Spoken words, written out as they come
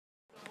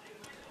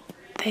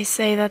They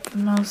say that the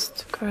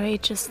most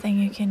courageous thing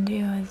you can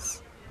do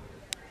is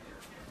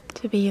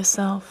to be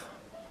yourself.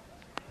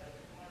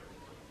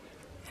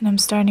 And I'm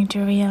starting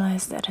to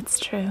realize that it's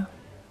true.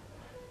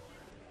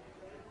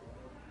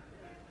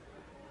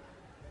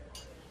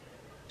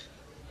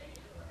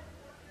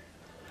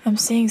 I'm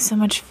seeing so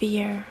much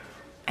fear,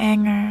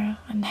 anger,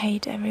 and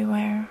hate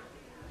everywhere.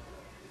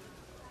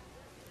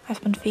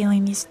 I've been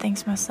feeling these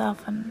things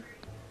myself, and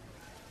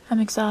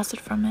I'm exhausted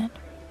from it.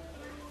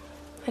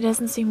 It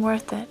doesn't seem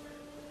worth it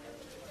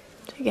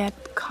to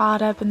get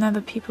caught up in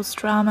other people's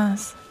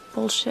dramas,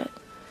 bullshit.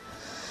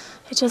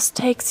 It just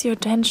takes your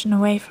attention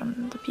away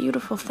from the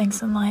beautiful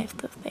things in life,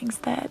 the things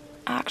that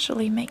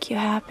actually make you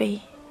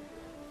happy.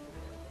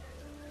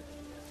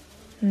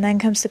 And then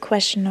comes the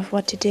question of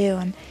what to do,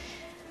 and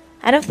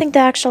I don't think the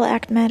actual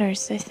act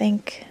matters. I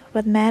think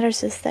what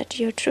matters is that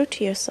you're true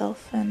to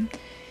yourself, and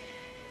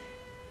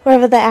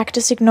whether the act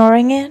is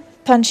ignoring it,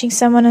 punching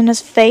someone in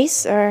his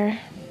face, or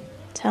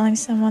telling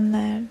someone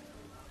that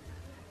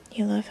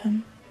you love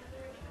him.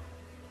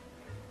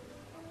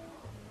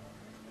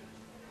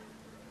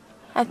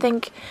 I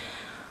think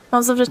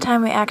most of the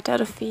time we act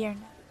out of fear.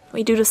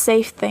 We do the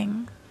safe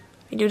thing.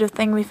 We do the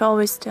thing we've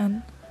always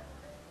done.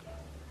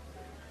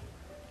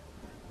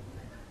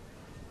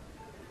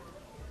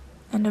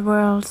 And the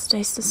world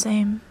stays the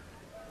same.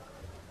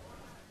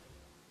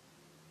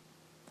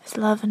 Is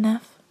love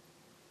enough?